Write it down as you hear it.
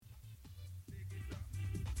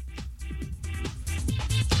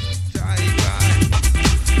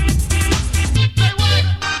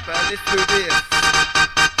let's do this.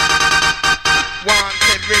 Want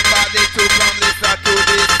everybody to come listen to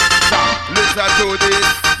this. Listen to this.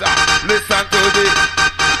 Listen to this.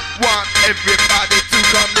 Want everybody to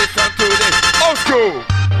come listen to this. Old school.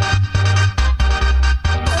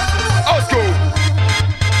 Old school.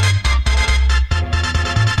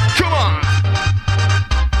 Come on.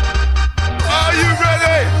 Are you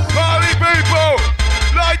ready? Party people.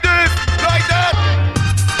 Like this. Like that.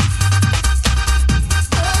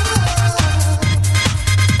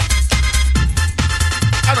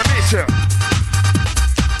 Animation.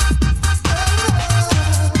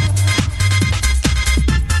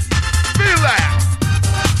 Feel that.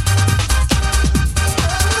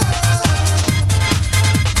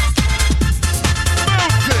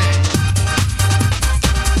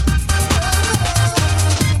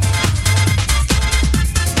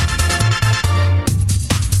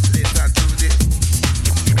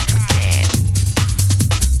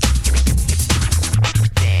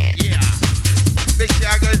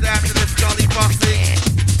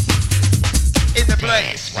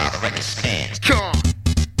 Come on.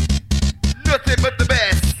 Nothing but the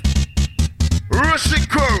best. Russian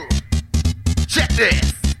crew. Check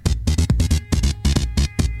this.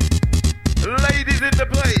 Ladies in the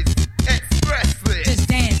place. Express this. Just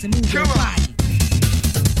dance and move your body.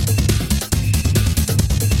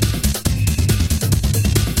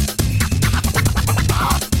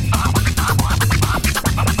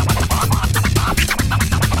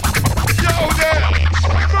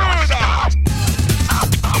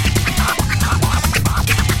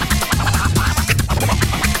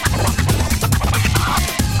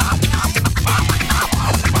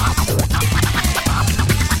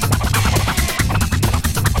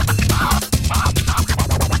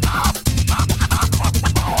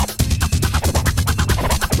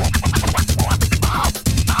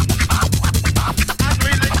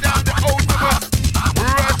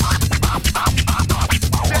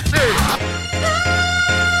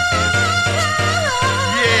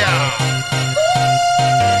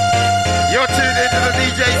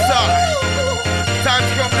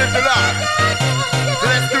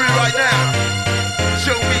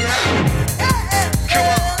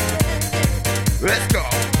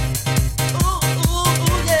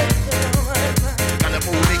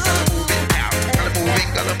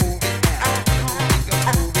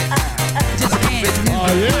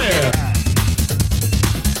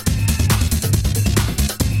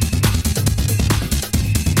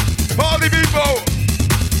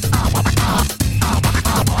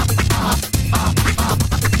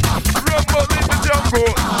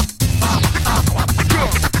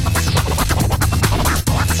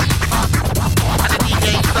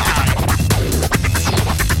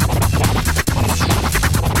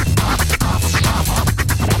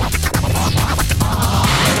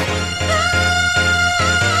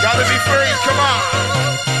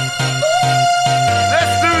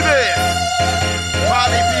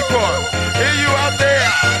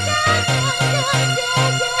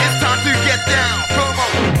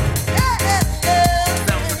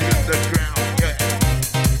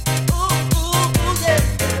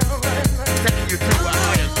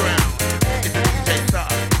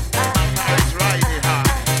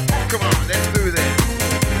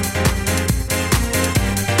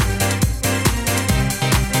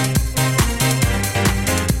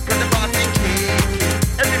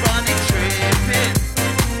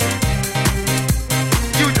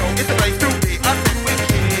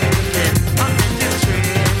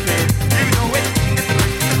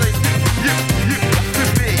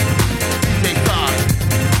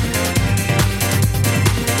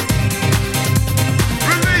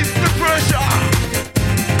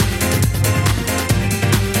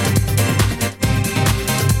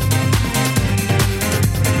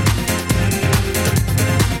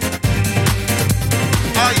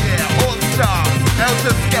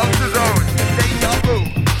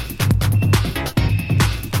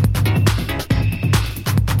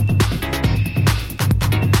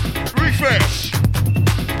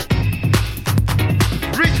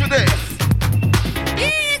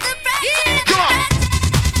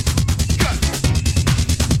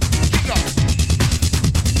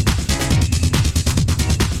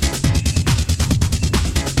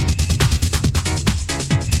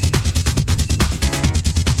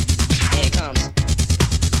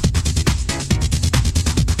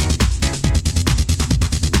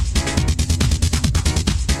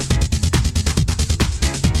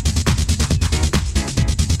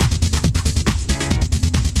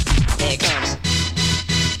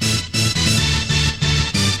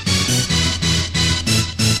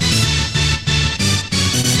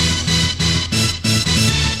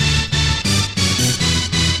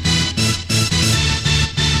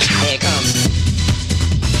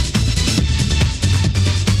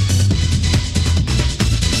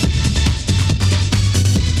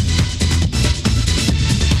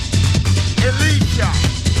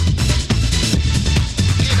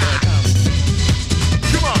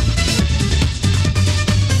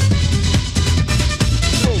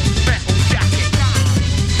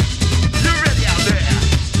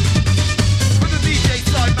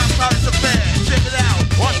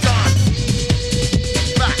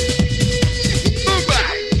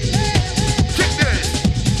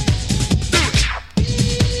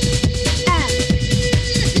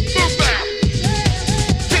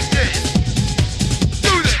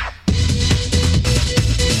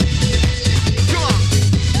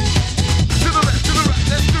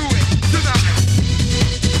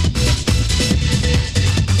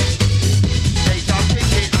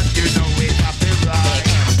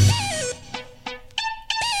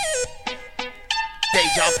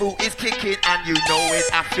 Deja vu is kicking and you know it,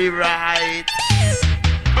 I feel right.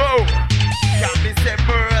 Oh, can me say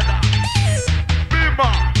murder.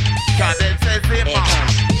 Bima, can them say zima.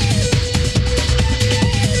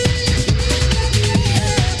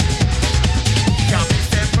 Can me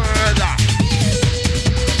say murder.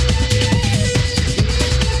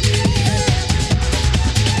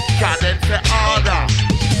 Can them say order.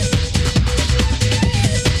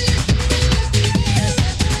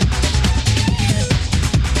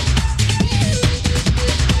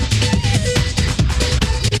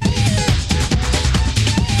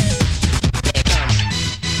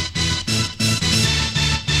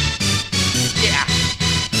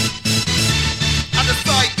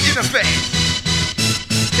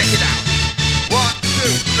 Check it out. 1, 2,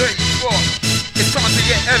 3, 4. It's time to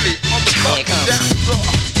get heavy on the fucking dance floor.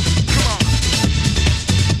 Come on.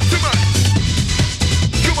 Too much.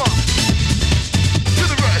 Come on. To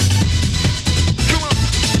the right. Come on.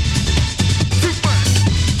 Too much.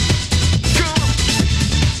 Come on.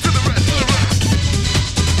 To the right. To the right.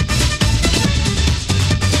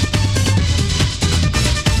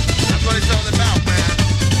 That's what it's all about, man.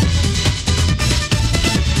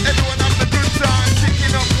 Everyone having a good time,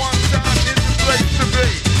 kicking up one time is the place to be.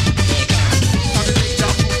 I'm the Deja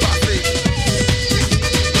vu party.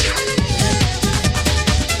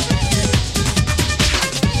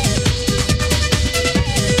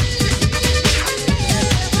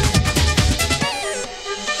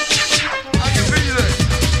 I can feel it.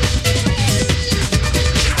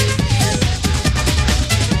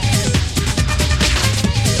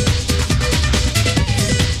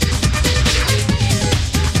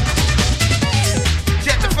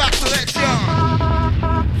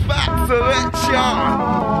 Selection.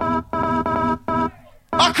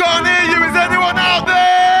 I can't hear you. Is anyone out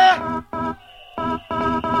there?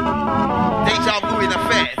 Deja vu in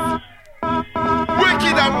effect.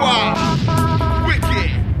 Wicked and wild.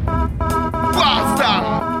 Wicked. Wild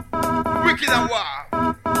style. Wicked and wild.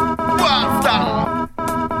 Wild style.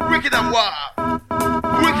 Wicked and wild.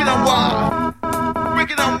 Wicked and wild.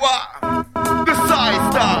 Wicked and wild. The side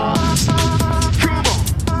style.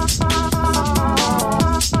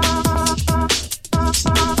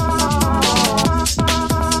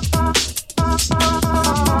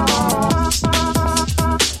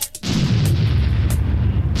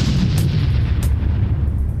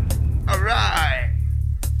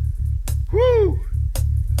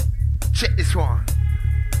 Check this one.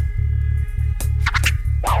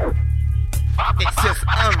 It's just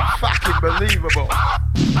unfucking believable.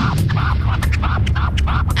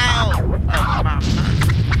 Out of my mind.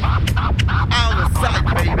 Out of sight,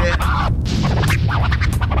 baby.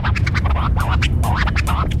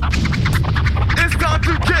 It's time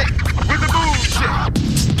to kick with the bullshit.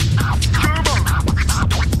 Come on.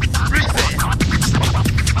 Reset.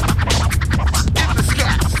 In the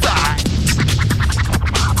sky side.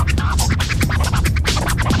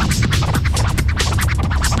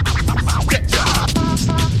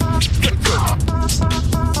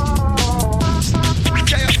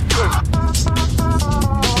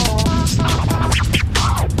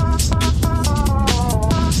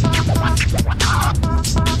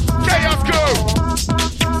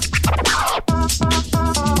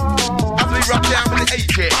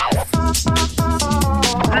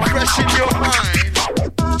 Refreshing your mind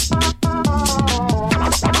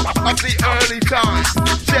of the early times.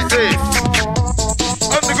 Check this.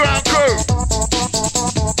 Underground crew.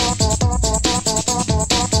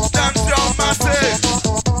 Dance your massive.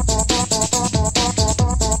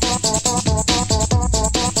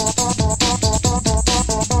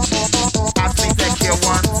 As we take you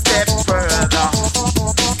one step further.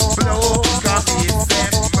 Blow, cause it's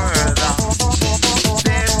them murder.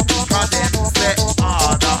 Them, cause them set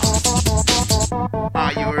order.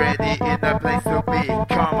 Are you ready in the place to be?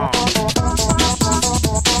 Come on.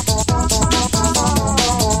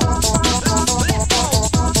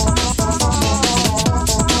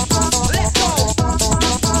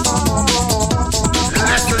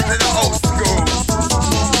 Lessons in the old school.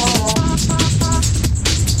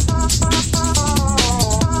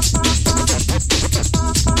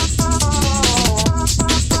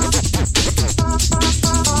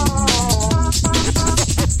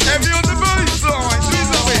 Heavy on the baseline, we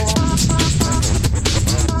love it.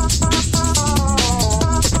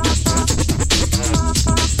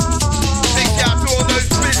 Big shout to all those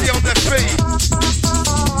busy on their feet.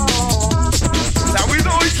 Now we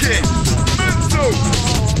like it. Mental.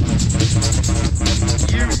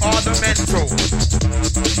 You are the mental.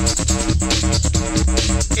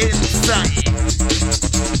 Insane.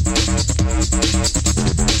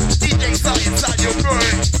 DJ Science inside your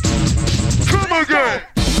brain. Come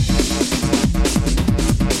again.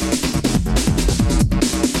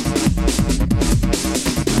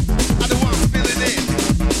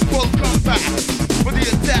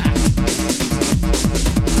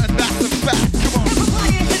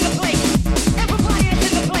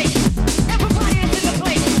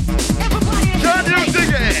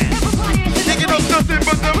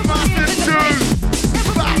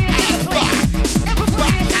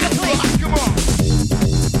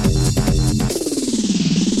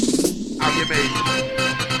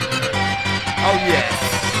 Oh yes,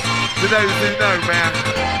 to those who know, man,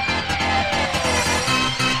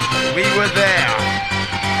 we were there.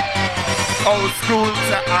 Old school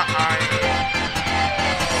to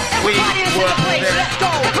we were there. Let's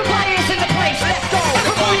go. Everybody is in the place. Let's go.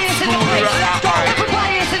 Everybody is in the place. Let's go.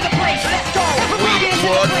 Everybody is in the place. Let's go. Everybody is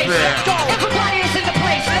in the place. Let's go. Everybody is in the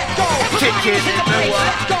place. Let's go. Everybody is in the place.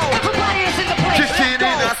 Let's go. Everybody is in the place. Kicking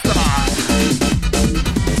in the start.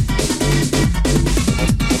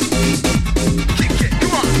 Kick it,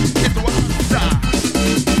 come on, it's the wild side.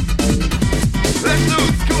 Let's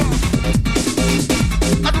lose, come on.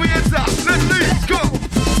 As we enter, let's lose, go.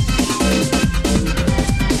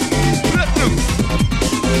 Let's lose.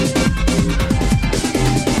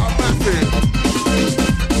 I'm massive.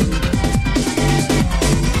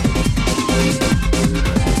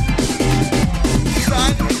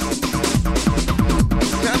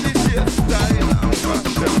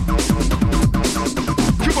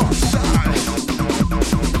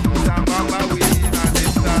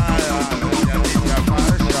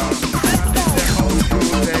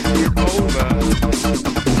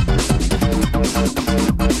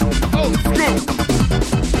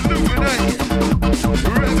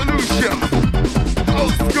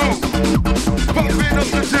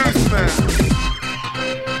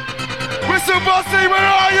 Bossy, where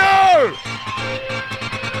are you?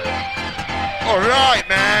 Alright,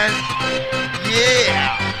 man.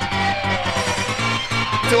 Yeah.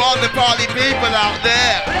 To all the party people out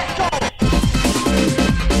there. Let's go.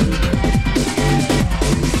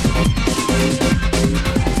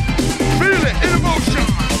 Feel it in emotion.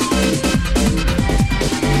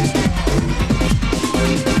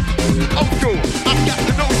 Oh, cool. I've got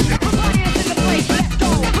the notion. Everybody is in the place. Let's go.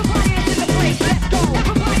 Everybody is in the place. Let's go.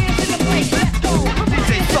 Everybody is in the place. Let's go.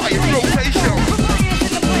 DJ Science rotation. Everybody is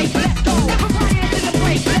in the place. Let's go. Everybody is in the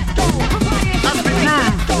place. Let's go. Everybody is in the place.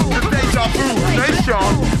 Let's go. The Deja Vu Nation.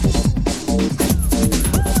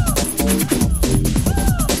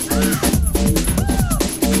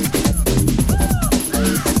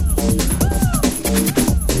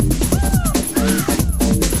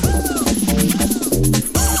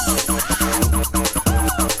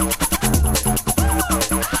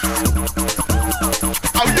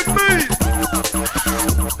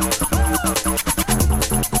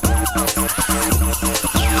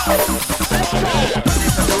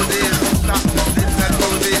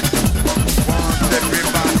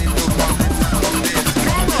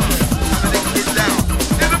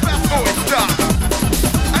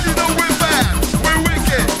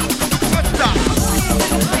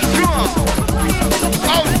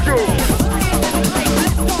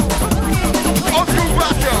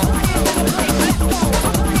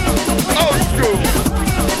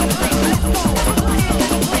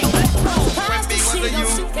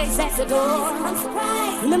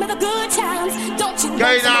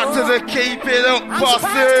 Going out to the keep it up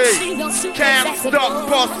posse. Can't stop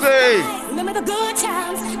posse. Remember the good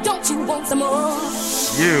times, don't you want some more?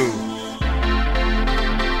 You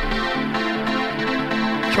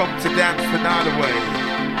come to dance the night away.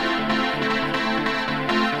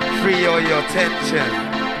 Free all your tension.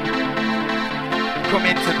 Come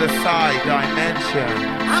into the side dimension.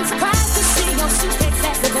 I'm surprised to see your suitcase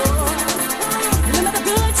at the door. Remember the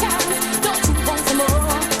good times, don't you want some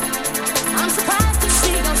more? I'm surprised to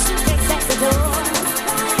see your suitcase at the door.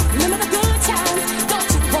 Remember the good times, don't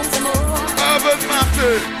you want some more? Urban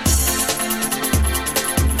Masses.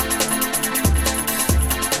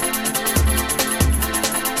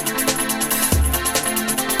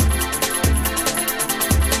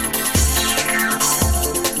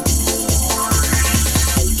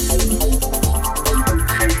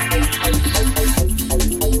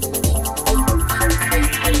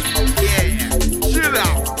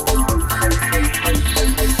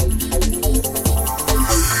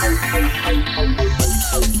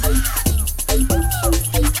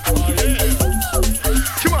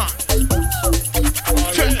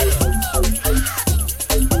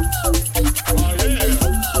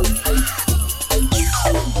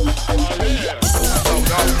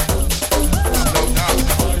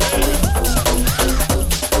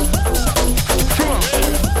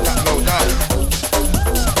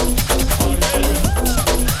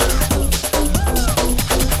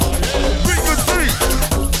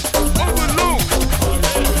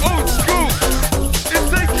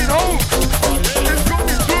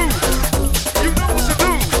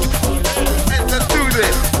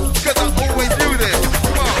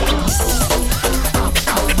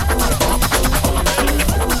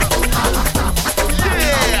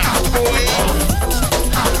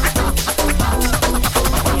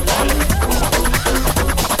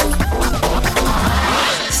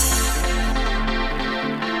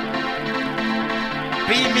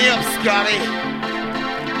 Beam me up, Scotty.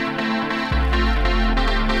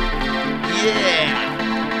 Yeah.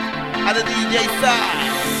 At the DJ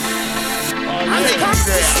side. Oh, I'm take surprised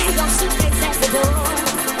me to see your suitcase at the door.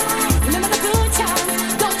 Remember the good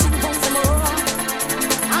times, don't you want some more?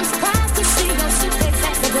 I'm surprised to see your suitcase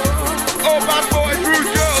at the door. Oh, bad boys,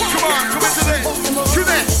 rude girls, come on, come into this.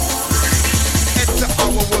 Connect. Enter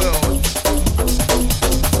our world.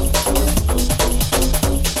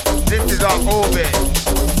 This is our orbit.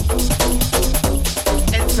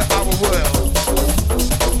 Enter our world.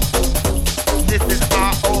 This is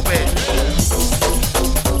our orbit.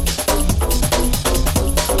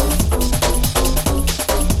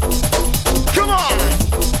 Come on!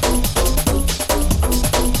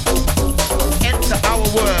 Enter our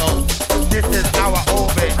world. This is our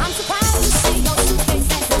orbit. I'm surprised to see your suitcase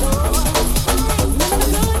at the door. Remember the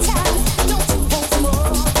good times, don't you want some more?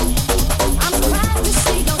 I'm surprised to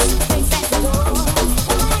see your suitcase at the door.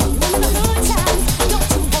 Remember the good times, don't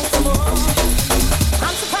you want some more?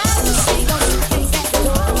 I'm surprised to see your suitcase at the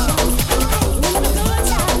door. Remember the good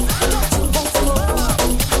times, don't you want some more?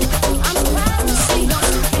 I'm surprised to see your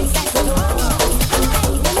suitcase at the door.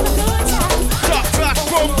 Remember the good times. Stop that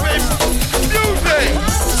bumping music!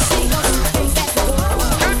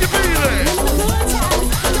 Can you feel it?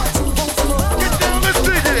 Get down and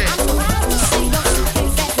dig it!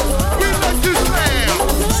 We like to slam!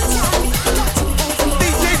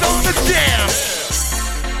 DJ's on the jam!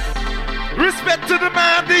 Respect to the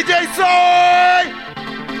man, DJ Soy!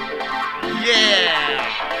 Yeah!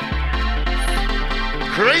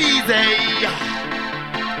 Crazy!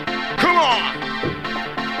 Come on!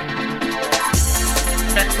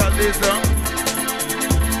 Mentalism,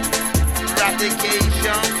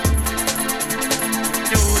 eradication,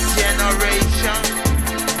 new generation.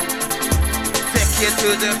 Take you to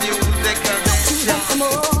the music convention.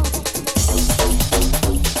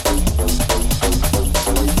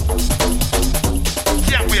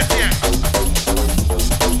 Jam with you, jam.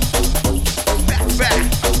 Back.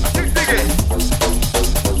 You dig it.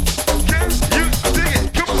 Can you dig it?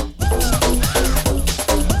 Come on.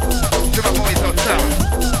 To my boys on top.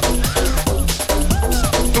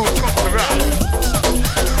 Do it, come around.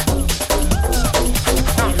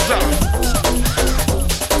 Non-stop.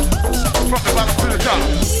 From the bottom to the top.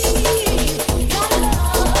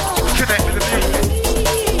 Connect with the music.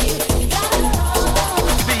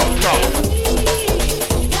 Speed off.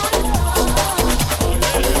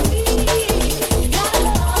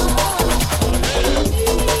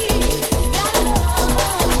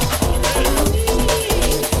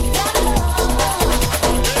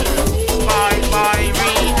 My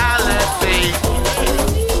reality.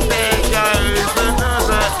 There goes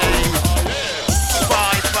another age.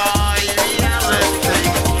 Bye reality.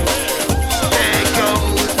 There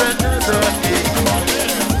goes another age.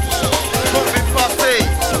 Moving fussy,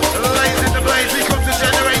 lays in the blaze. We come to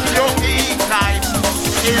generate your E-type.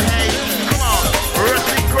 Inhale, come on,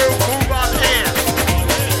 rushing crew, move on in.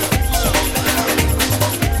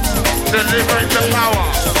 Delivering the power.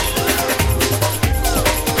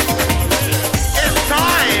 It's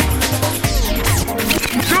time.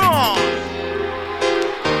 Come on.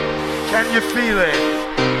 Can you feel it?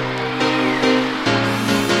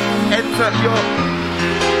 Enter your.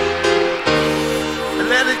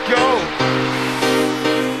 Let it go.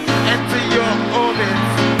 Enter your orbit.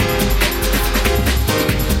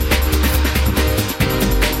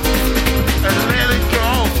 And let it go.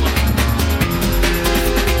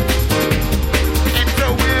 Enter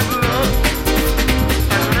with love.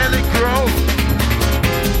 And let it grow.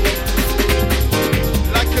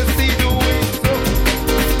 Like a seed away so.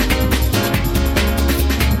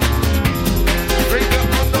 Bring her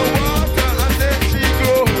on the water and then she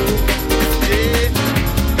go. Yeah.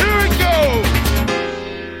 Here it goes.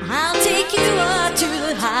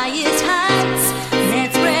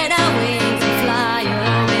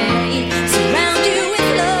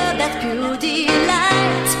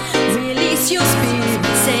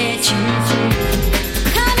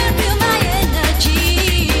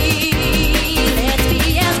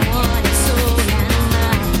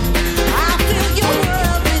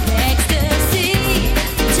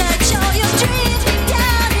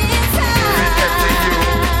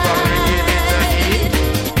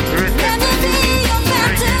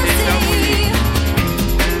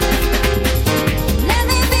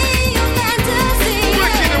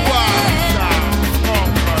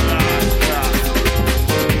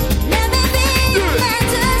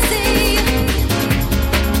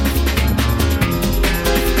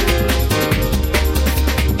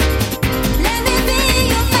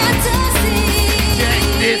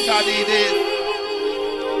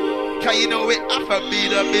 Cause you know it have to be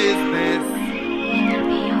the business.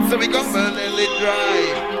 So we gon' burn it dry.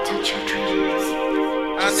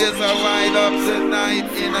 And just a ride up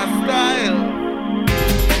tonight in a style.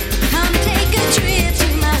 Come take a trip to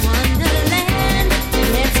my wonderland.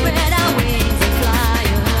 Let's spread our wings and fly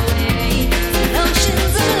away.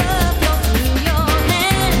 Oceans of love flow through your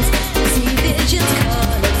hands. See visions,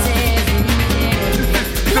 colors everywhere.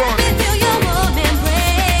 Let me feel your warm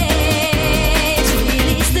embrace.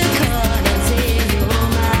 Release the colors in your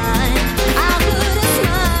mind. I'll put a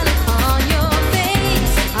smile upon your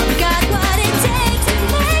face. I've got what it takes to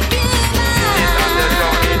make you mine.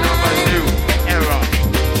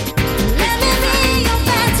 Let me be your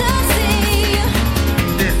fantasy.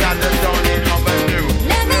 This is the dawning of a new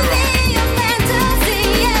Let me era. be your fantasy,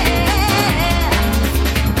 yeah.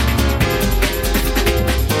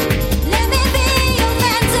 Let me be your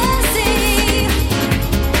fantasy.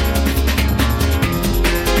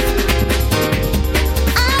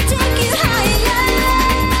 I'll take you higher.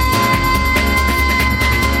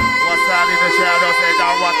 What's that in the shadows? Say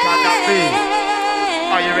now what can that be?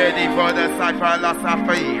 Are you ready for the cypher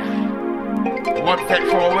philosophy? One step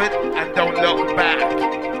forward and don't look back.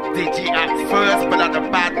 DG at first, but on the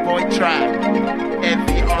bad boy track.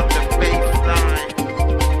 Heavy on the bass line.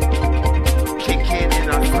 Kicking in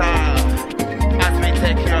a style. As we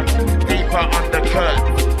take you deeper undercut.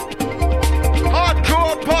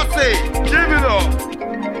 Hardcore posse, give it up.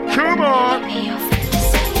 Come on. Be your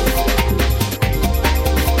fantasy.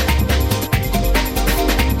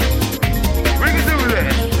 We can do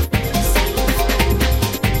this.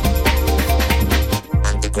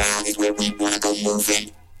 Underground is where we wanna go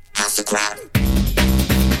moving. House the crowd.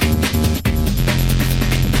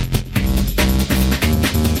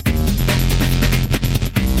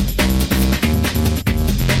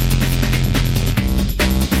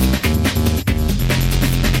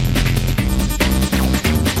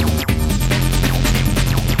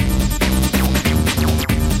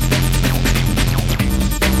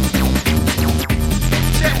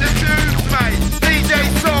 Check the tunes, mate. DJ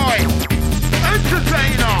Soy.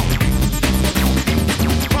 Entertainer.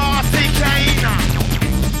 Party Kana.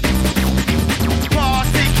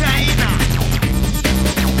 Party Kana.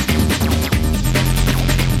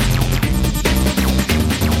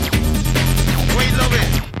 We love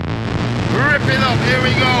it. Rip it up. Here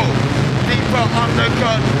we go. Deeper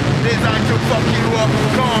undercut. Designed to fuck you up.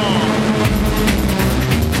 Come on.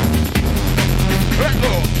 Let's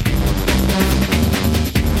go.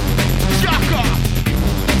 Shaka.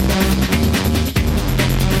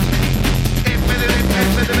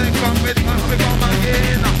 Come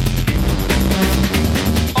again.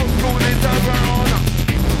 Old school is around.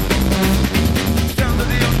 Down to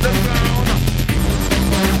the underground.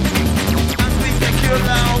 As we take you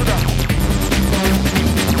louder.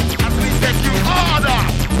 As we take you harder.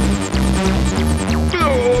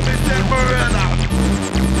 Blow me Marina.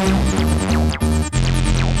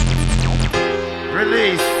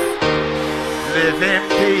 Release. Live in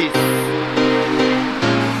peace.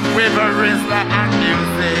 With a Rizla and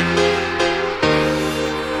music.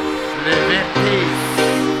 Live in peace.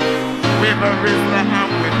 With a Rizla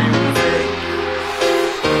and with music.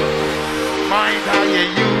 Mind how you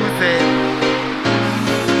use it.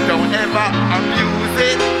 Don't ever abuse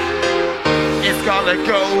it. It's gotta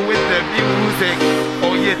go with the music,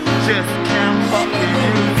 or you just can't fucking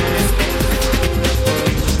use it.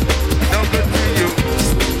 No good to you.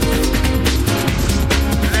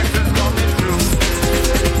 Lessons coming through.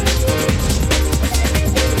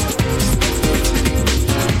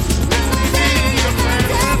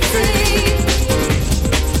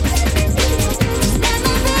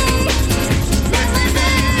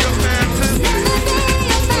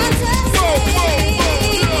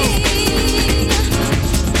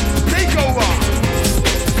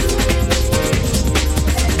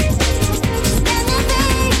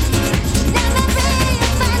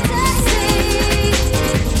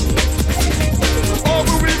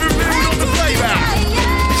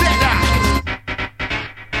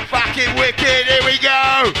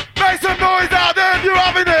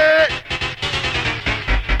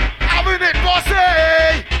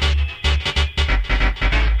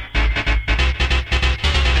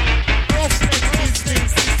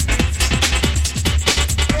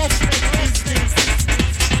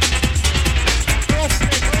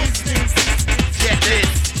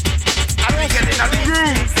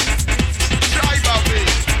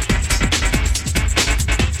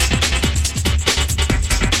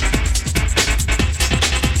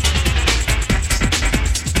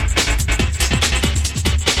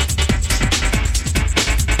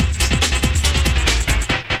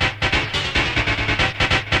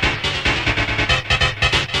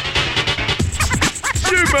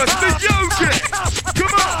 first, the yoga.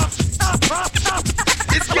 Come on.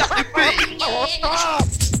 It's got to be. Old style.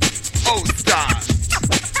 Old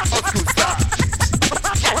school style.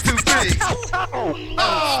 Got to be. Old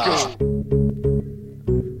school.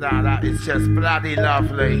 Now that is just bloody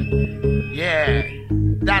lovely. Yeah.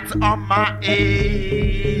 That's on my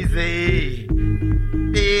easy.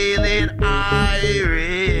 Feeling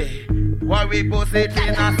irie. Why we both it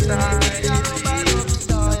in a style?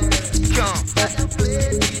 Come.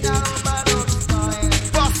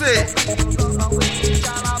 Boss it.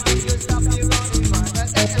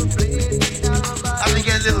 I think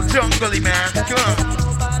get a little jungly, man. Come on.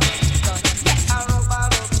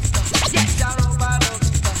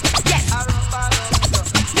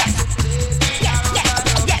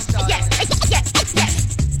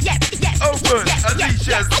 Open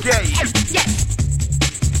Alicia's gate.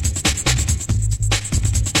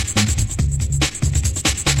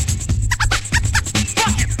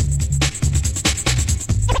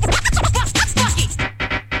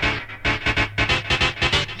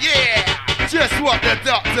 Yeah, just what the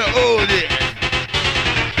doctor ordered.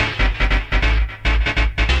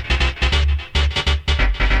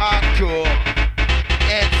 Hardcore,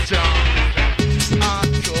 it's John.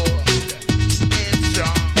 Hardcore, it's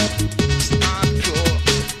John. Hardcore,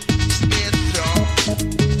 it's John.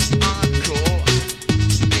 Hardcore,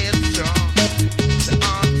 it's John. The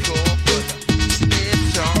hardcore, but it's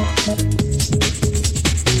John.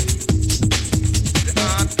 The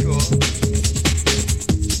hardcore, but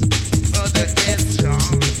it's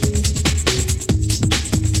John.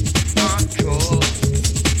 Hardcore,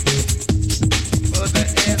 but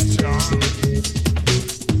it's John.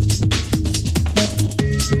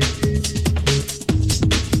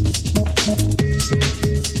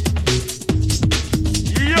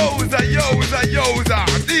 Yoza,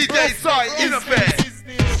 DJ Side in effect.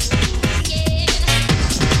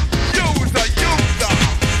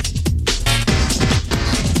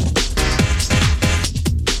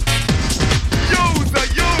 Yoza.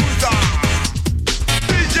 Yoza.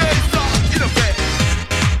 DJ Side in effect.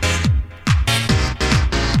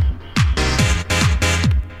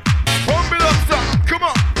 Pump it up, son. Come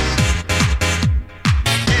on.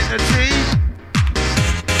 Energy.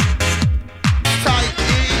 Tight E.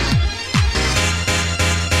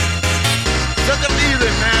 Such a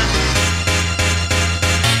feeling, man.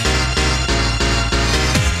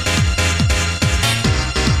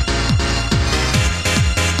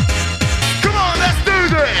 Come on, let's do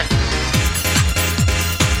this.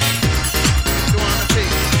 You wanna see?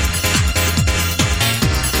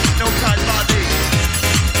 No tight body.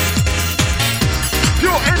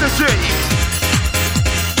 Pure energy.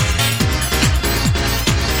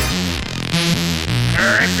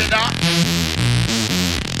 Rip it up.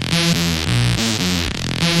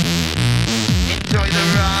 Enjoy the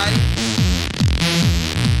ride.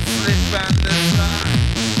 Slip and the slide.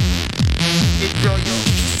 Enjoy your.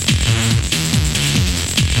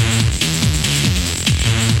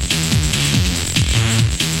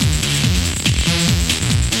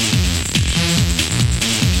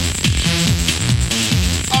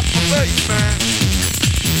 Up the bass, man.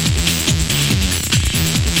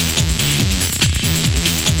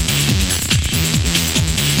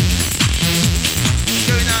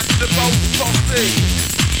 Going out to the boat posse.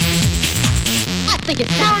 I think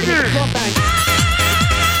it's time to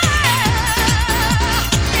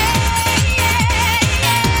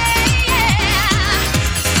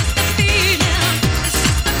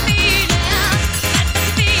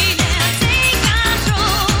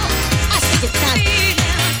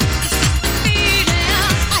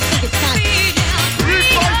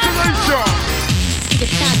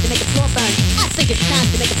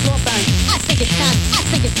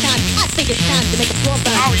make the floor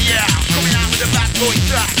burn. Oh yeah, coming out with a bad boy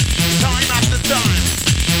track, time after time.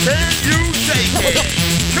 Can you take it?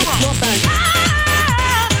 Come on.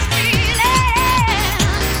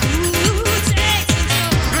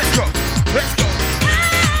 Let's go. Let's go.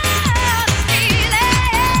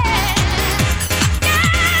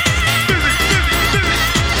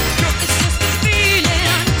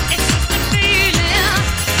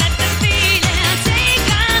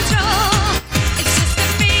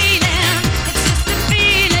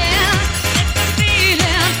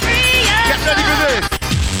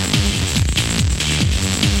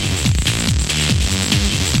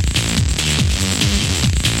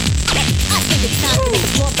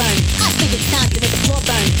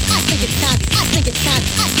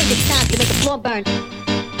 Burn.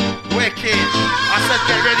 Wicked. I said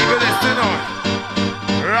get ready for this tonight.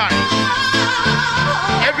 Right.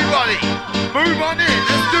 Everybody, move on in.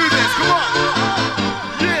 Let's do this. Come on.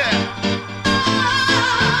 Yeah.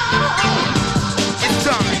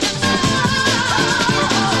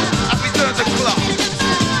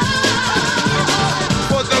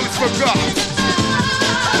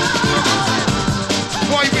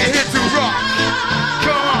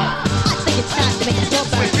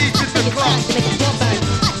 it's time to make the floor burn.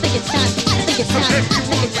 I think it's time. I think it's time. I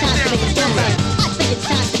think it's time to make the floor burn. I think it's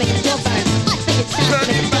time to make the floor burn. I think it's time to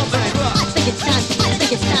make the floor burn. I think it's time. I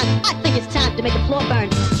think it's time. I think it's time to make the floor burn.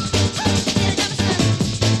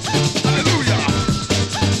 Hallelujah.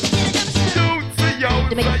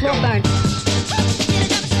 To make the floor burn.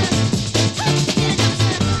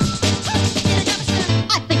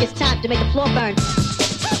 I think it's time to make the floor burn.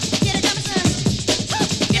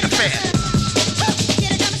 In effect.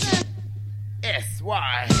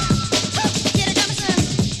 S-Y.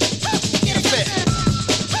 In effect.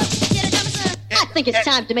 I think it's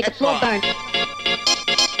time to make the floor burn.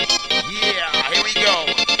 Yeah, here we go.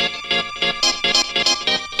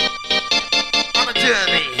 On a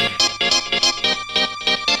journey.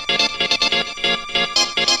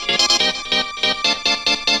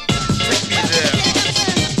 Take me there.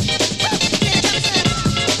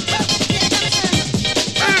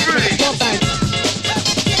 Floor burn.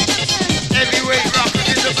 Heavyweight rockers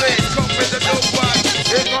in the place. Come with the dope one.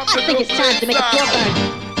 Here comes I the think it's time to make the floor burn.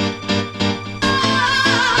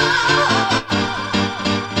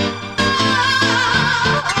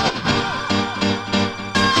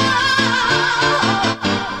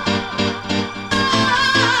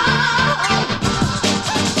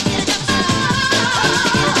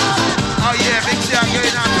 Oh yeah, big shout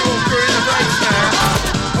going out to all crew in the place now.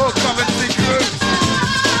 All Coventry crew.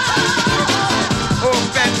 All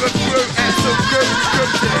Bedford crew and some crew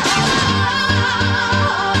recruited.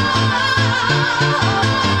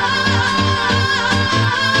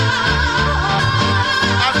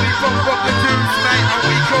 As we pump up the juice, mate, and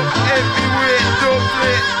we come everywhere,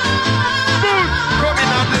 Dublin. Boom,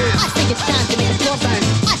 coming on this. I think it's time to make the floor burn.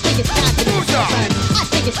 I think it's time to make the floor burn. I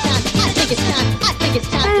think it's time. I think it's time. I think it's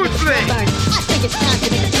time to make the floor burn. I think it's time to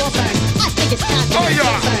make the floor burn. I think it's time to make the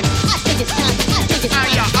floor burn. I think it's time. I think it's time.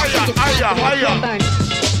 I think it's time to make the floor burn.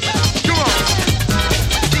 Come on.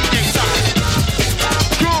 DJ Side.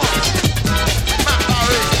 Come on. Matt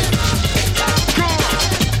Barry. Come on.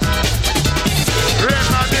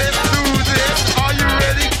 Reminisce, do this. Are you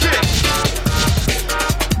ready, kid?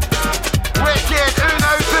 Wicked, who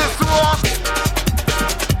knows this one?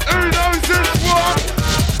 Who knows this one?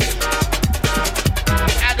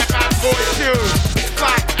 And the bad boy too.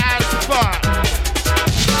 Fat as fuck.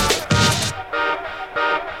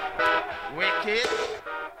 Wicked.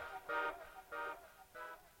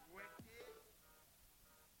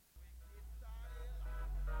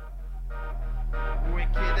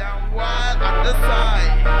 Wicked and wild on the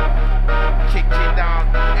side. Kick it down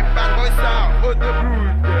in bad boy style. Put the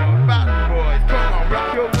brood down. Bad boys, come on, rock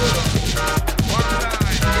your world. One time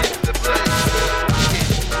in the place.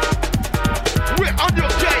 We're on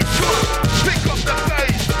your case, come on. Pick up the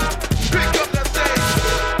pace. Pick up the pace.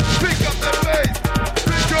 Pick up the pace.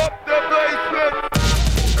 Pick up the basement.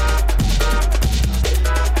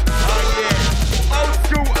 Oh yeah, old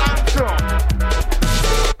school anthem.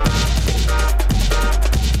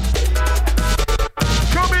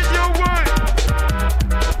 Coming your way.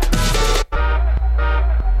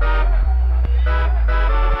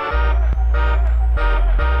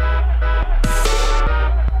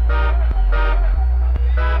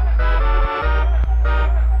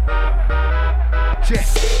 Yeah.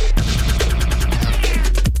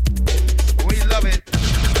 We love it.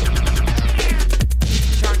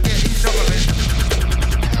 Can't get enough of it.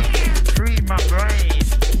 Free my brain.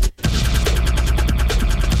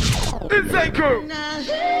 Insane crew.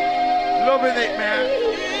 Loving it, man.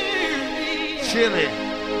 Chilling.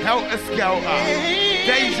 Helter Skelter.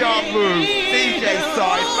 Deja Vu. DJ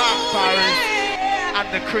Side. Matt Barry. And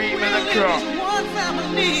the cream and the crop.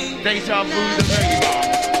 Deja Vu the regular.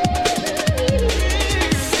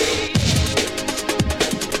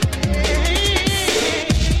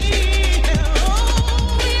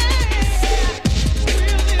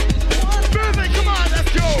 Burley, come on,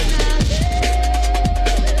 let's go.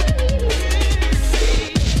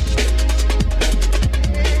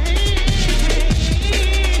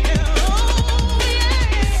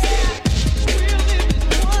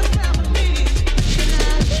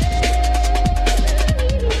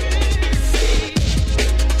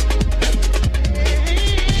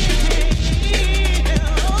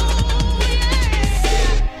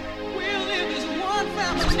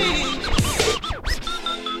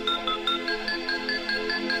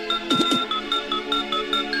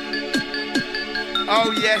 Oh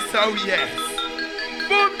yes, oh yes.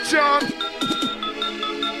 Boom, John.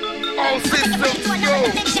 All systems go.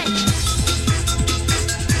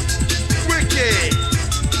 Wicked.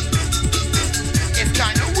 It's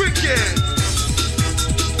kind of wicked.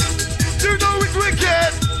 You know it's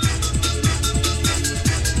wicked.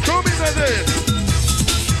 Come into this.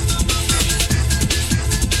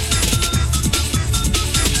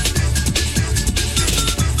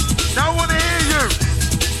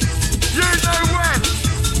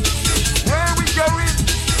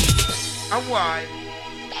 And why?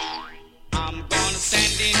 I'm gonna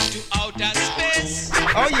send into outer space.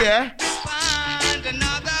 Oh yeah. Find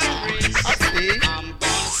another race. I see. I'm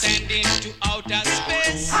gonna send into outer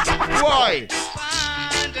space. Why?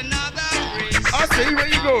 Find another race. I see. Where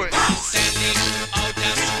you going? I'm sending to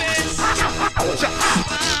outer space. Find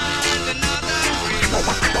another race.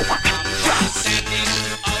 I'm sending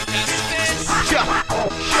to outer space. Find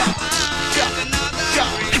another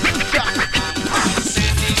race. I'm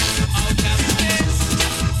sending to outer space.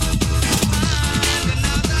 Find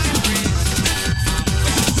another race.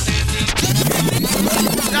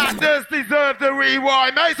 That does deserve the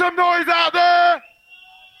rewind. Make some noise out there.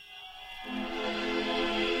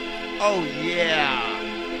 Oh yeah.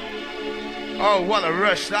 Oh, what a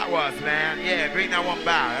rush that was, man. Yeah, bring that one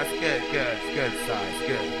back. That's good, good, good size,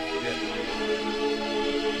 good, good.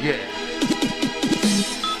 Yeah.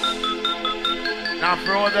 Now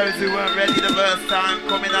for all those who weren't ready the first time,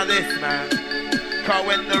 come in at this, man. Cause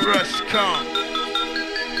when the rush comes,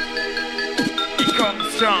 it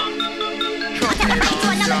comes strong. Come in on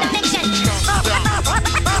strong. Come strong.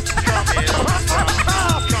 Come in on strong.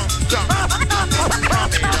 Come strong. Come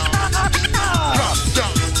in on. Come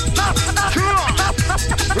strong. Come on.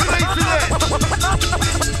 Release it.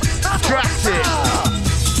 Scratch it.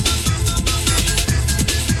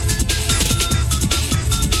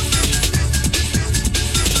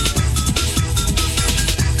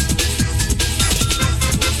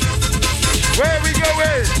 Where we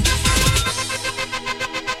going?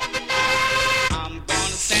 I'm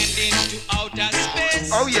gonna send into outer space.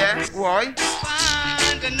 Oh yeah, why?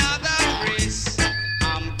 Find another race.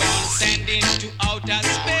 I'm gonna send into outer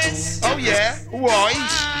space. Oh yeah, why?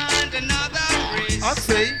 Find another race. I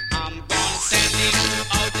see. I'm gonna send into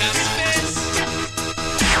outer space.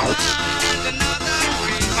 Find another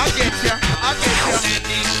race. I get ya, I get ya. Send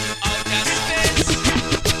into outer space.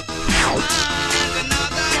 Find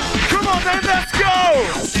another race. Come on then, let's go!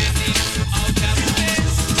 Send into outer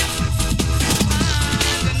space.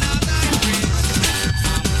 Find another race.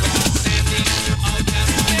 I'm gonna send into outer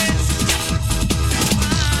space.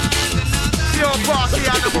 Find another Pure party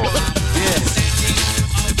animal.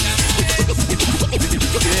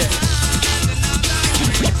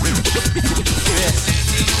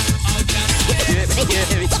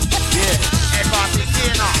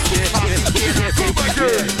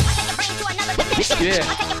 Yeah.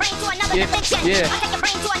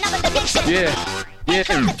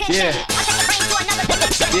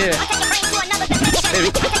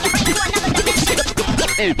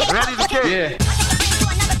 Ready to go? Yeah.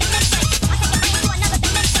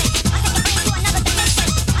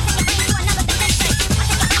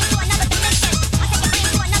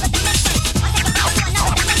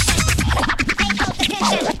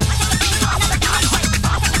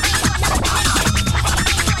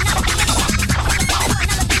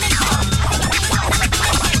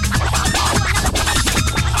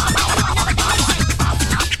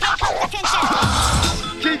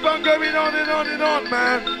 Keep on going on and on and on,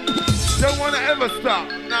 man. Don't want to ever stop.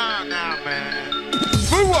 Nah, man.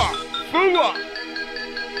 For what? For what?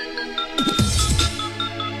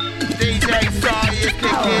 DJ Star is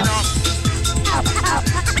kicking off.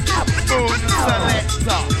 Boom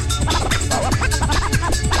selector.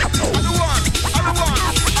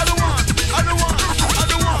 I don't want.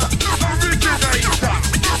 Originator.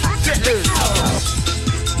 Get loose.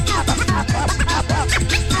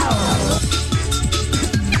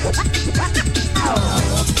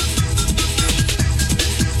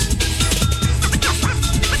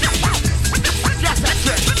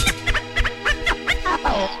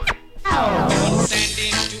 Send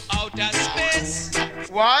into outer space.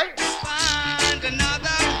 Why? Find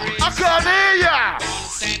another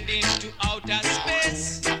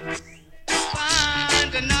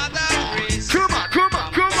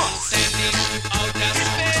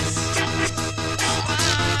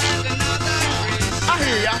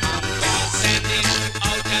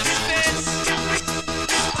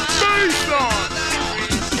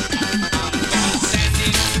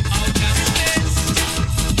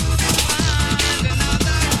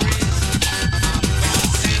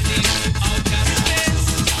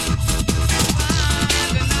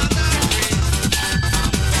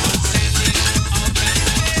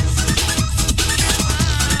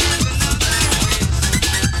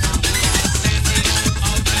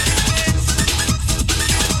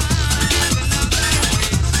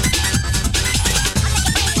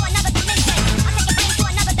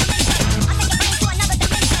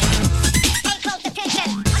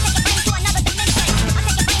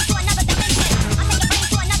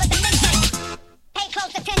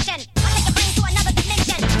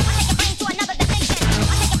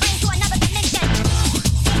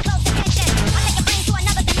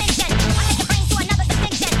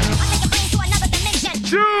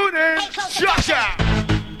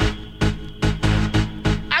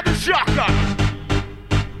Shocker.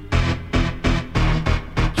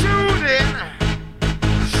 Tune in.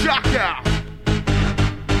 Shocker.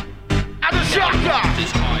 And the shocker.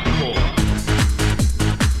 This hardcore.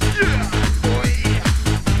 Yeah, boy.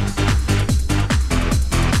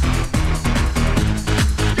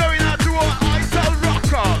 Going out to all ISO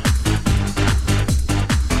rocker.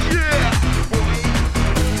 Yeah, boy.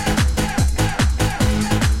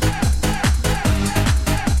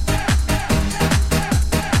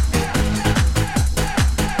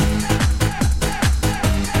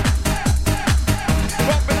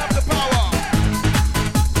 Pumping up the power.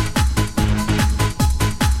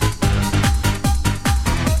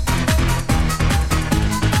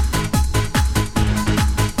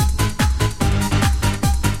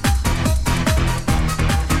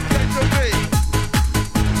 Get to me.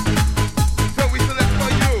 So we select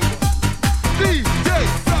for you. DJ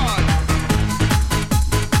Son.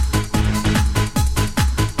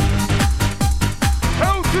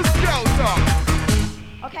 Helter Skelter.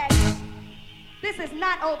 Okay, this is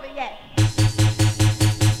not over yet.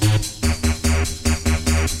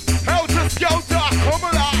 Helter Skelter, come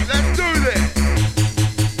along, let's do this.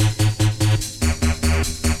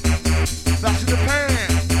 Flash in the pan.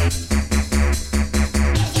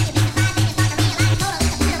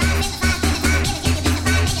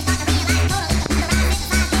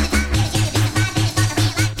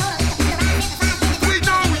 We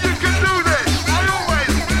know you can do this. I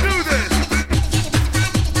always do this.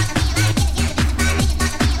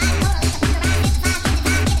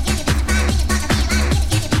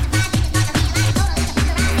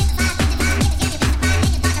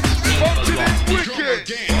 Up to this wicked.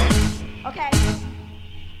 Okay,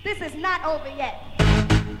 this is not over yet.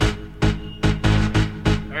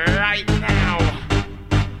 Right now.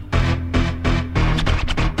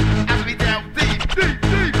 As we delve deep, deep,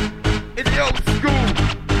 deep in the old school,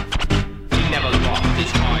 We never lost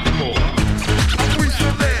this hardcore. and we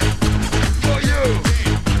shall live for you.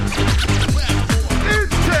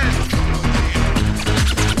 Intense.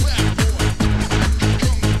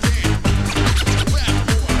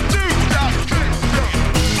 Do that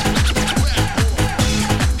picture.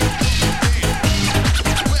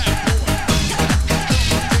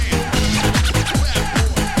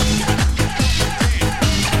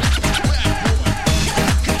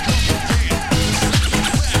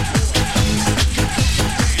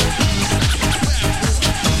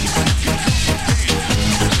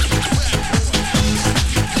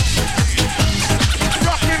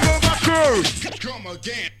 Rocking with my crew. Come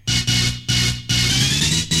again.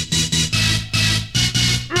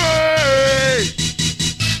 Hey!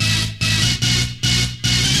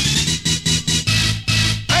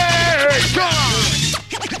 Hey, come on!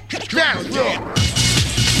 Dance floor!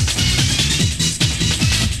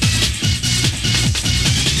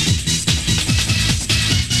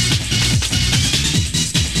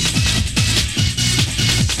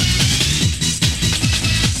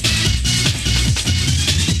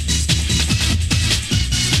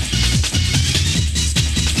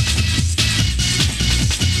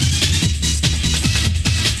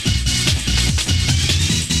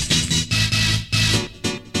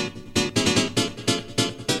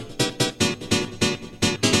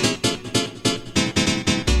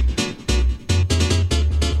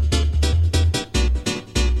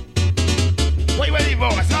 What you ready for?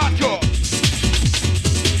 It's hardcore!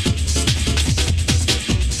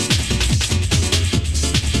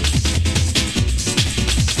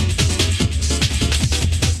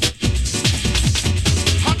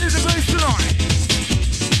 Hot is the bass tonight.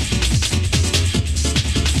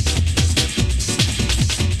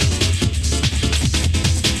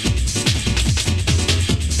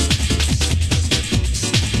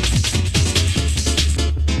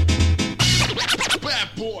 Bad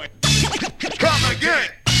boy. Come again!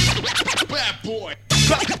 Bad boy.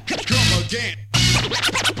 Come again.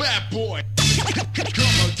 Bad boy. Come again. Bad boy.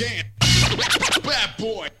 Come again. Bad boy. Come again. Bad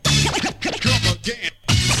boy. Come again.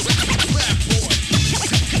 Bad boy.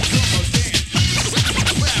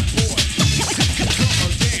 Come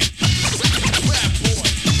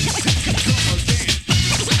again.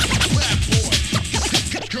 Bad boy.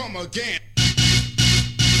 Come again.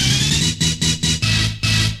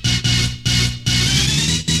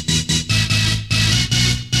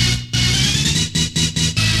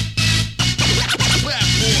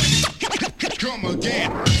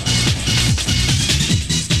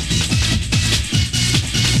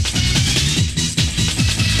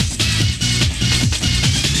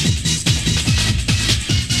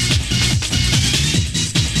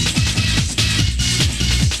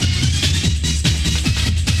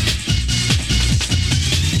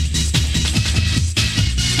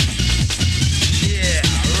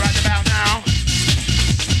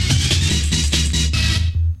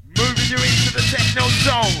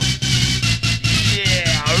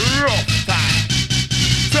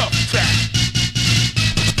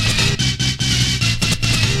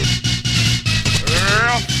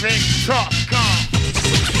 Everything top, calm.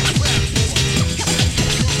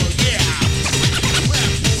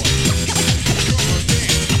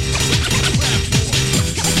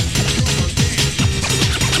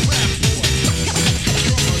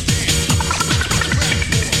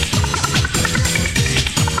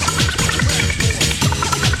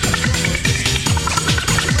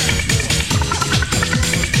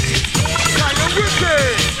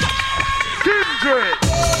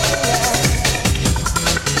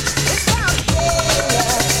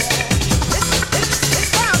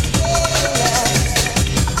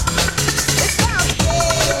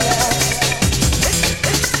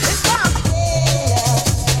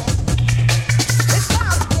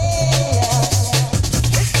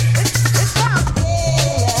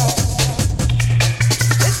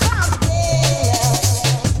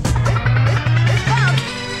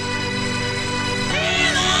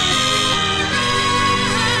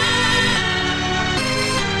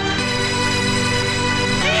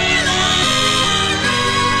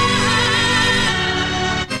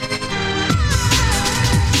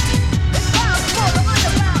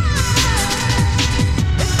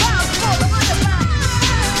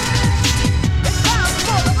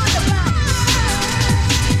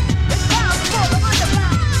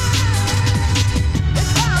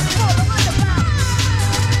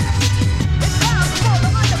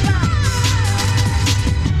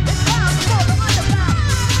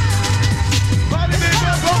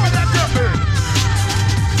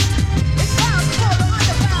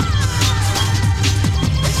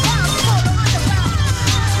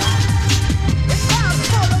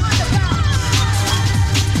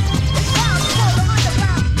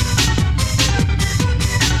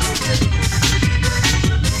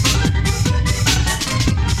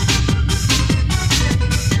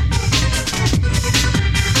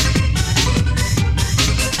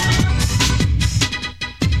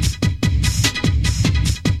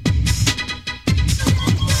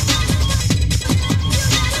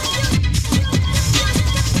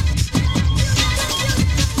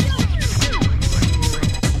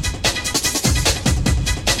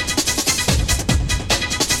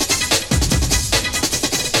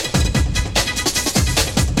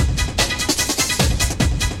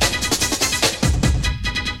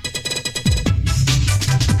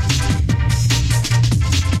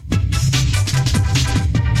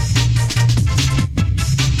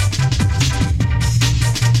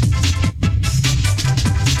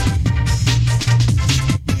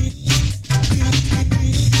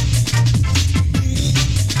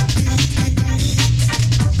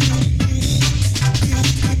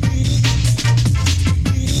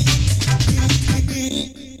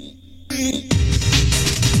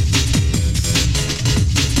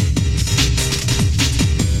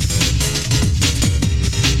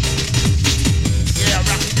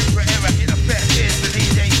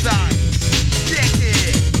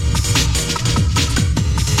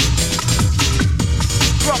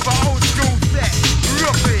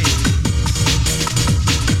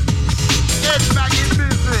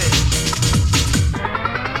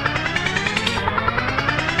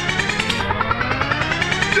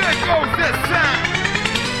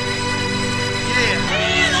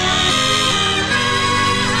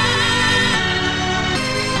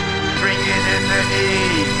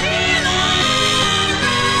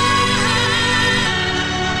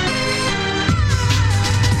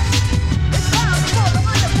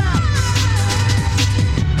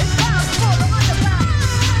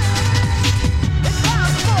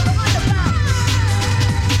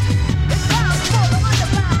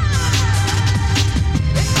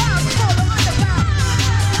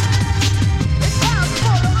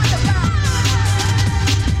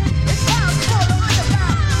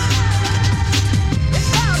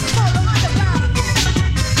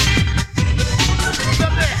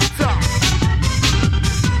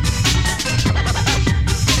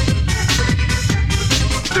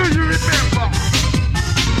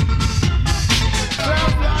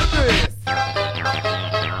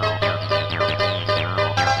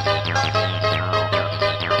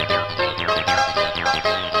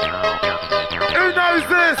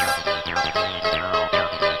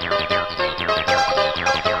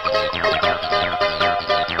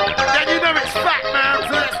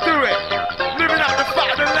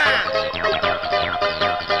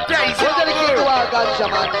 Deja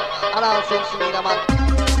man, and all things to me, man.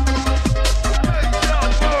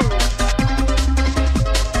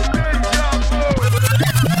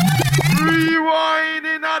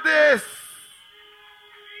 Rewinding at this.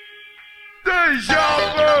 Deja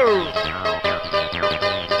vu.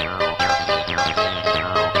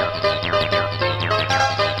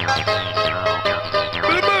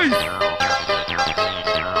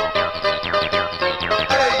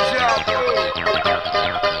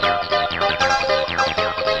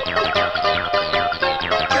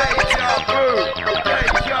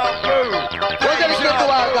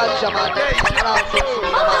 ganja man. Around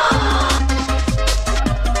Sunsumina man.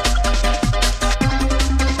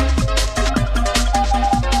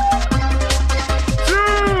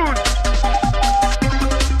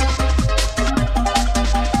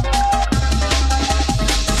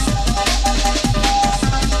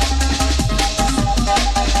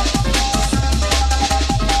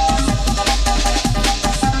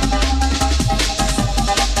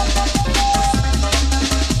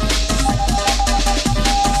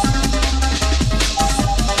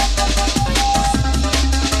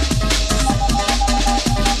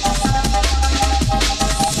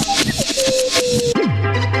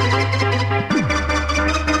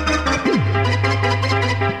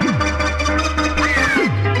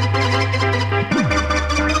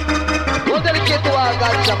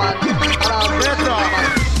 Ganja man, around Sunsumina man.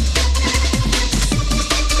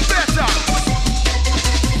 Better.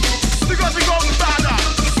 Because we go further.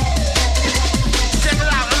 Check it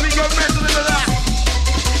out, and we go mental into that.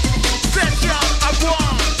 Better, I want.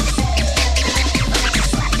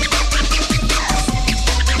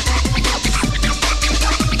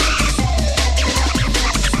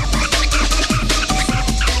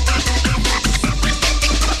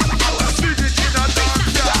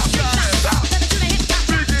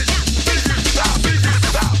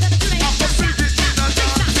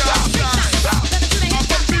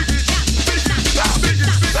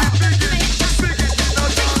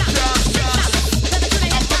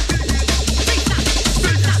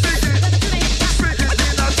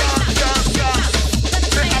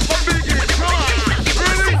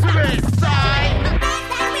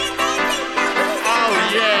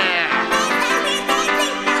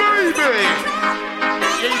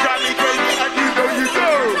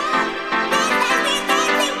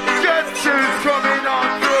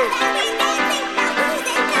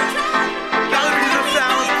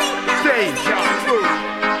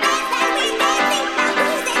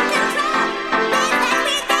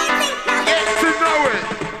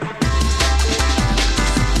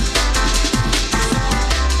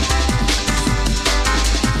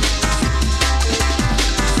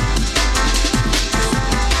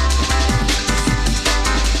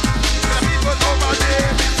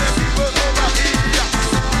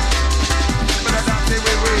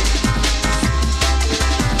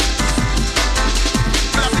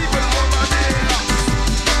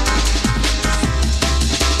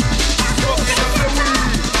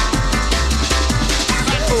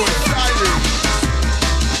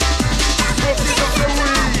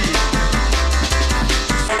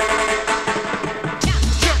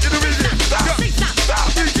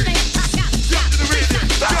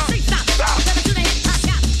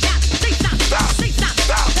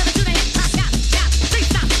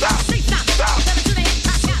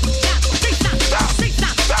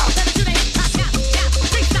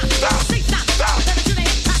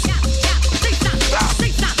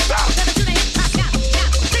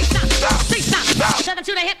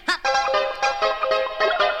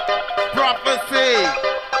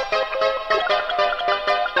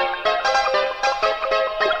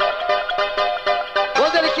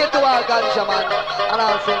 Ganja man,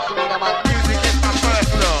 around Sunsumina man. Music is my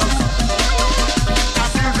first love. My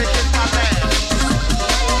music is my last.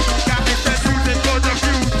 Got me said music for the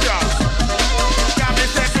future. Got me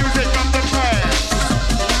said music from the past.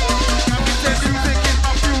 Got me said music is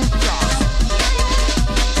my future.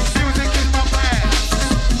 Music is my past.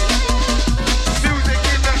 Music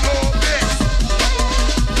in the orbit.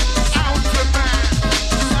 Out the man.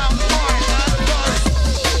 Out point, out point.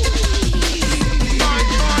 Mind,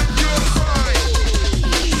 mind, your mind.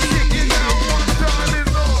 Kick it out.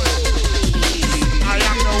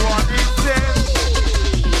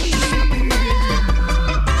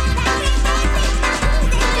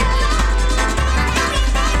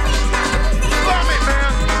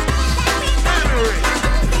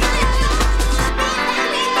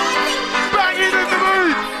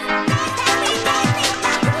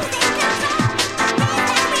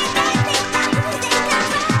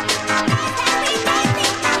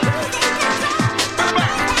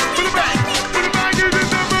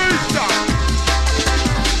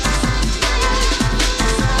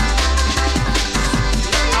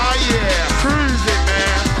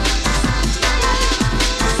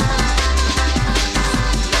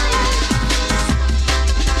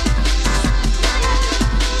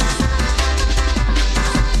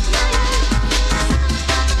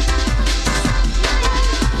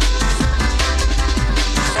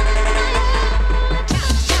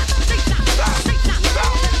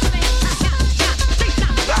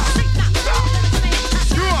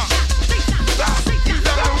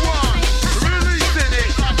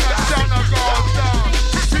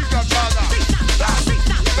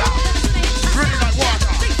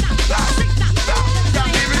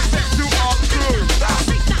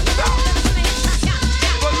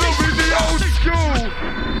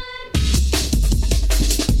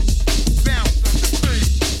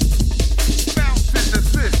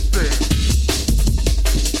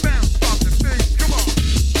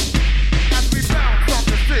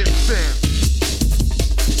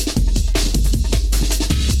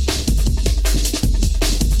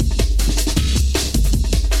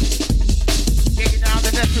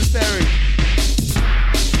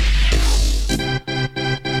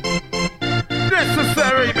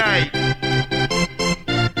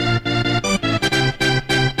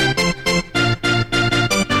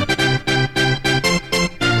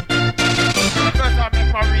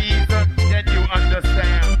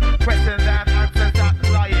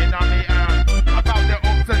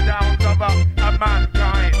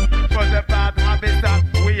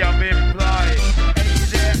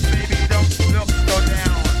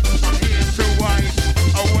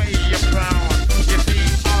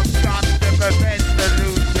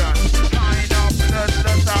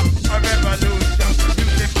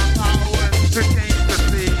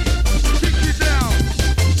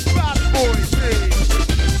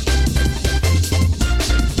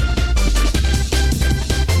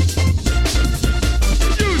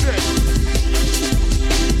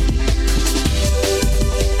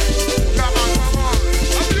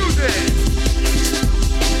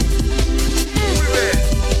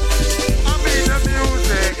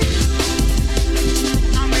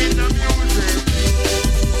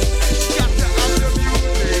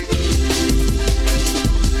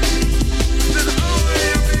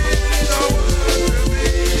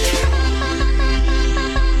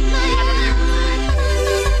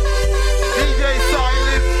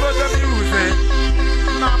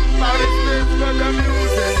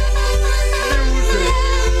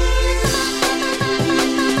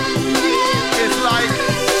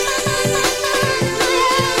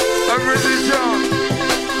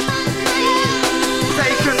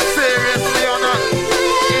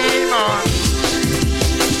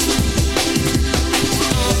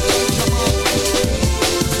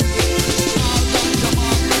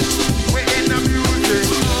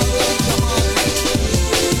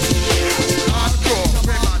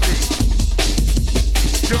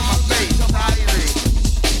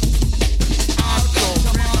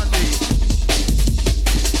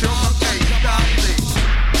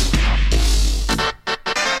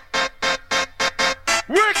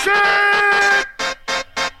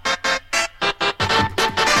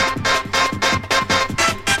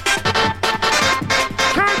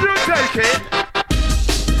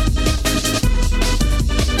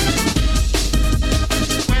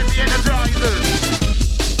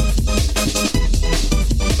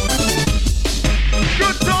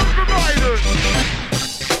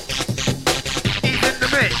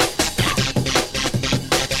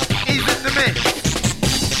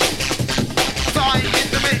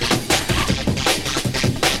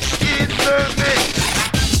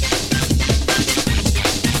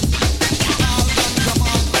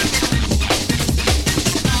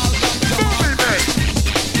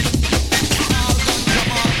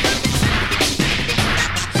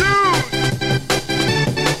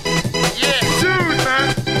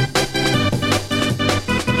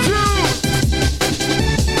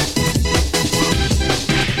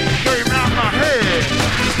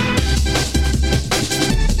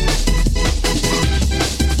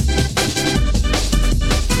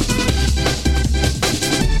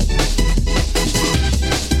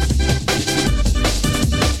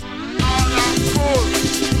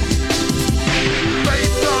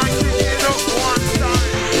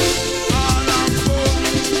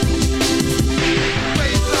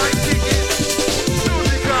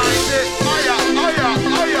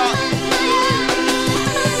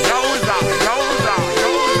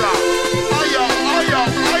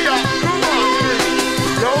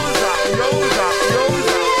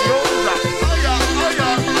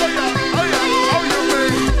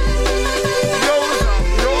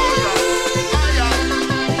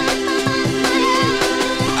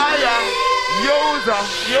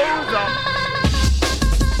 Yoda.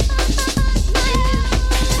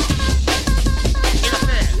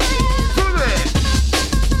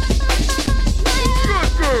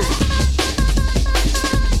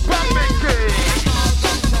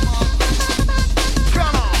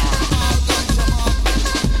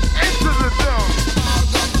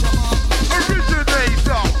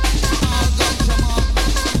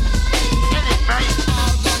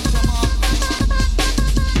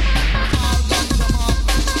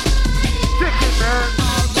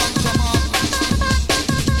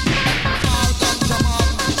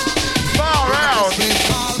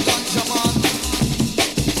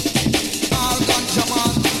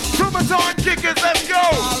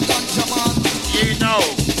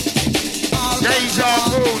 Deja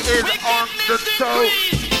is on the toe.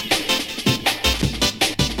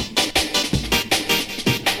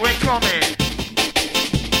 We're coming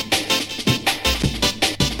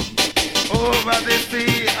over the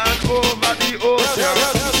sea and over the ocean.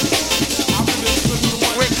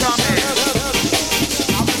 We're coming.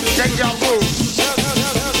 Deja vu.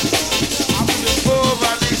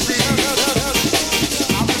 Over the sea,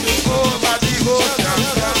 over the ocean.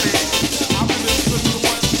 Coming.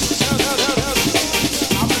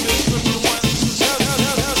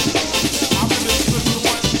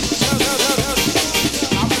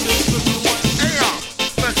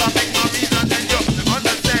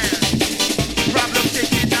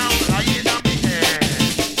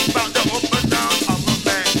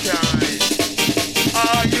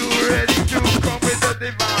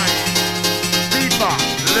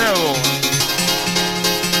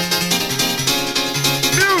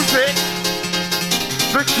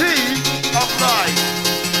 The key of life.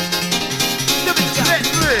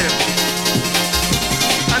 Let's live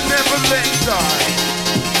and never let die.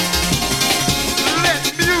 Let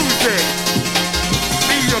music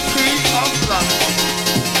be your key of life.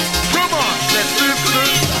 Come on, let's live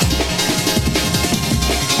good life.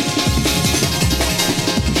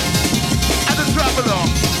 And the traveler.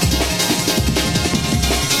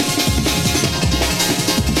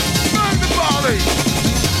 Burn the barley.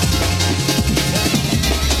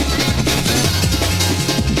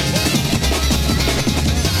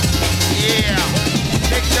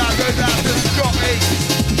 Deja goes out to Scotty.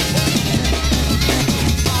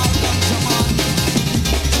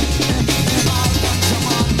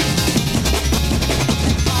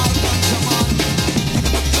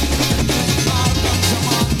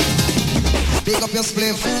 Pick up your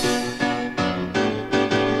spliff.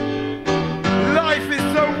 Life is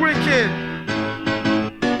so wicked.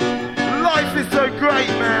 Life is so great,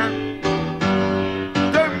 man.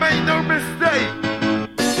 Don't make no mistake.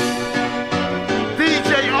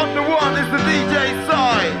 On the one is the DJ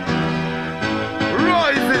side.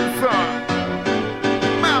 Rising Sun.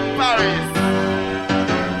 Mount Paris.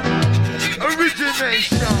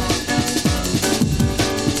 Origination.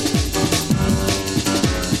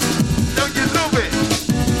 Don't you love it?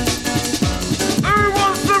 Who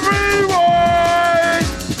wants the rewind?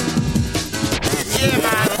 Yeah,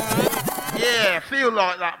 man. Yeah, feel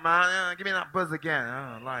like that, man. Give me that buzz again.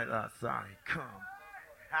 I like that side. Come.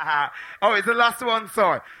 Oh, it's the last one,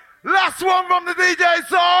 sorry. Last one from the DJ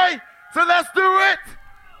side. So let's do it.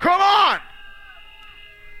 Come on.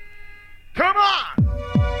 Come on.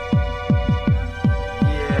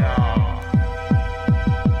 Yeah.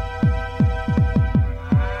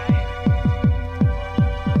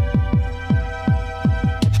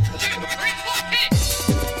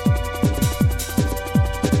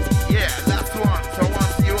 Yeah, last one. So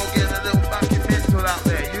once you all get a little fucking mental out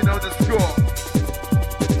there, you know the score.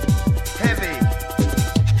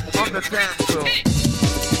 The dance floor.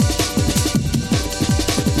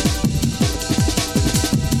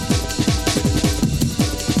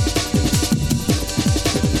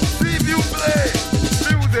 See if you play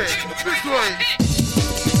music this way.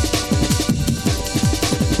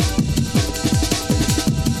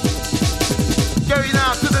 Going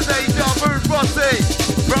out to the Deja Vu posse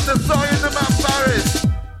from the soil of Mount Paris.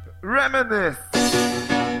 Reminisce.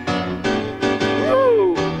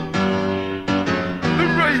 Woo!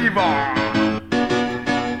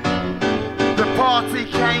 The party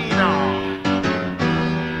Cana,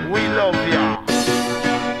 we love ya.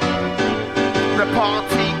 The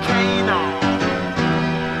party Cana,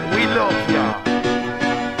 we love ya.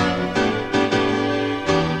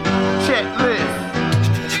 Checklist,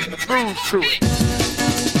 move to it.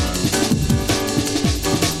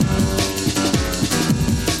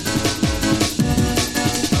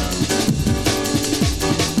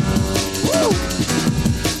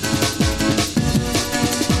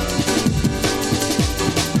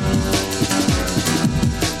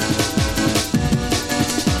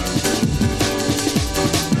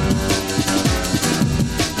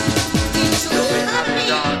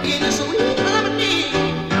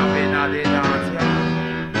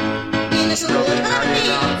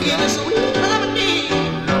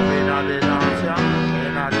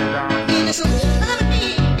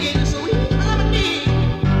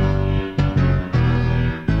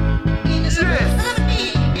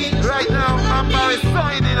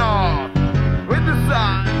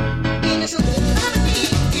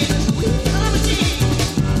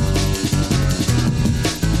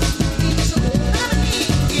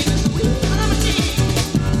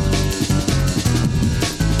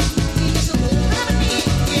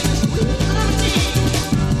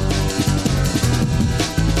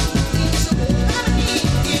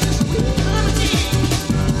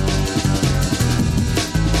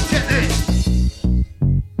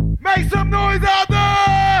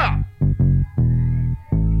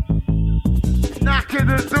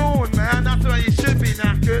 knackered at dawn, man. That's where you should be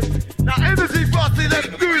knackered. Now, energy party, let's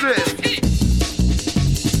do this.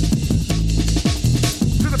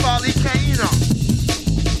 To the Bali Kaina.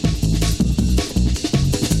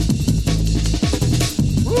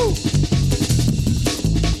 Woo!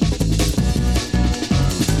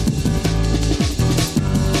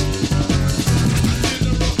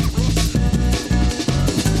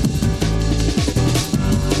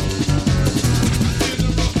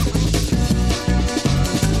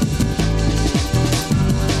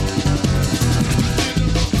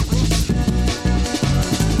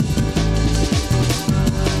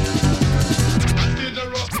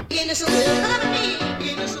 Okay,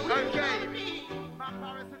 Matt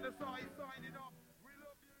Paris in the side, signing off.